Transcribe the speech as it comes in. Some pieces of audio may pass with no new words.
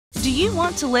Do you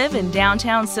want to live in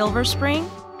downtown Silver Spring?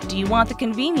 Do you want the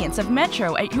convenience of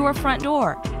Metro at your front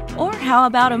door? Or how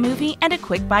about a movie and a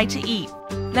quick bite to eat?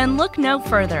 Then look no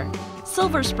further.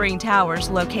 Silver Spring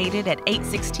Towers, located at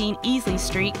 816 Easley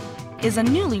Street, is a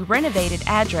newly renovated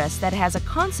address that has a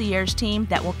concierge team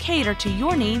that will cater to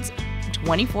your needs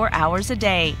 24 hours a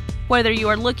day. Whether you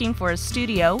are looking for a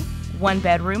studio,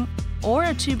 one-bedroom, or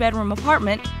a two-bedroom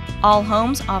apartment, all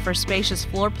homes offer spacious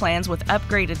floor plans with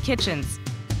upgraded kitchens,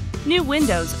 new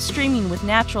windows streaming with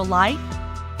natural light,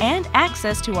 and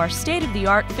access to our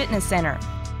state-of-the-art fitness center,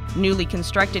 newly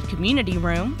constructed community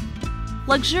room,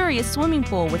 luxurious swimming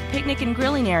pool with picnic and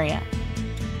grilling area,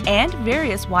 and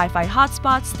various Wi-Fi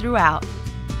hotspots throughout.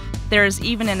 There is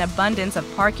even an abundance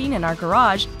of parking in our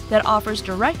garage that offers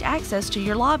direct access to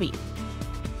your lobby.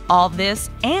 All this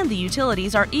and the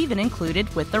utilities are even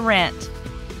included with the rent.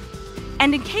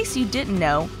 And in case you didn't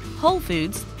know, Whole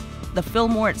Foods, the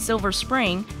Fillmore at Silver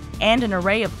Spring, and an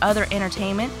array of other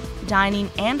entertainment, dining,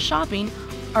 and shopping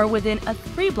are within a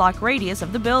 3-block radius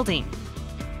of the building.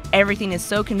 Everything is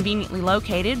so conveniently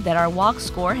located that our walk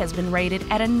score has been rated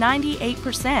at a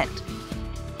 98%.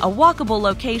 A walkable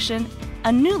location,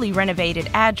 a newly renovated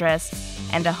address,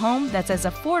 and a home that's as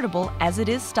affordable as it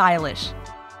is stylish.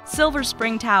 Silver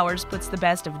Spring Towers puts the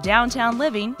best of downtown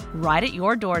living right at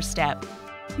your doorstep.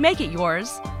 Make it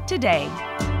yours today.